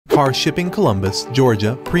Car Shipping Columbus,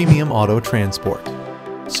 Georgia Premium Auto Transport.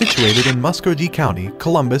 Situated in Muskogee County,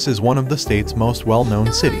 Columbus is one of the state's most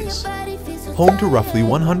well-known cities. Home to roughly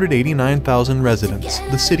 189,000 residents,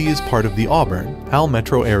 the city is part of the Auburn, Al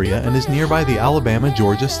metro area and is nearby the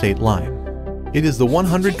Alabama-Georgia state line. It is the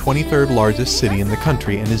 123rd largest city in the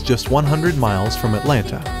country and is just 100 miles from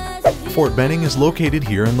Atlanta. Fort Benning is located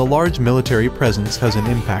here, and the large military presence has an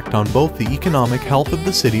impact on both the economic health of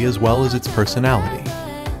the city as well as its personality.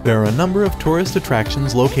 There are a number of tourist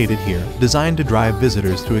attractions located here, designed to drive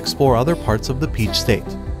visitors to explore other parts of the Peach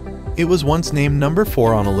State. It was once named number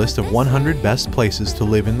 4 on a list of 100 best places to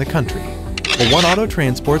live in the country. The One Auto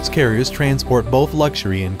Transport's carriers transport both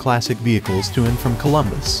luxury and classic vehicles to and from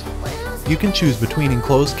Columbus. You can choose between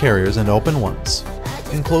enclosed carriers and open ones.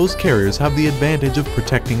 Enclosed carriers have the advantage of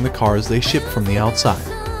protecting the cars they ship from the outside.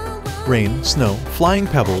 Rain, snow, flying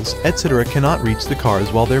pebbles, etc. cannot reach the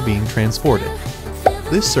cars while they're being transported.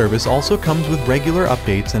 This service also comes with regular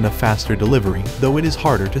updates and a faster delivery, though it is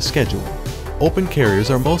harder to schedule. Open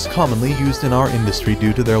carriers are most commonly used in our industry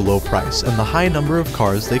due to their low price and the high number of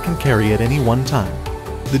cars they can carry at any one time.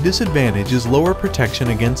 The disadvantage is lower protection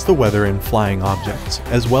against the weather and flying objects,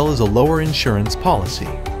 as well as a lower insurance policy.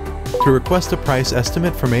 To request a price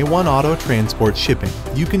estimate from A1 Auto Transport Shipping,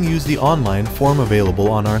 you can use the online form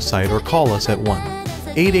available on our site or call us at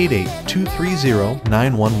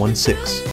 1-888-230-9116.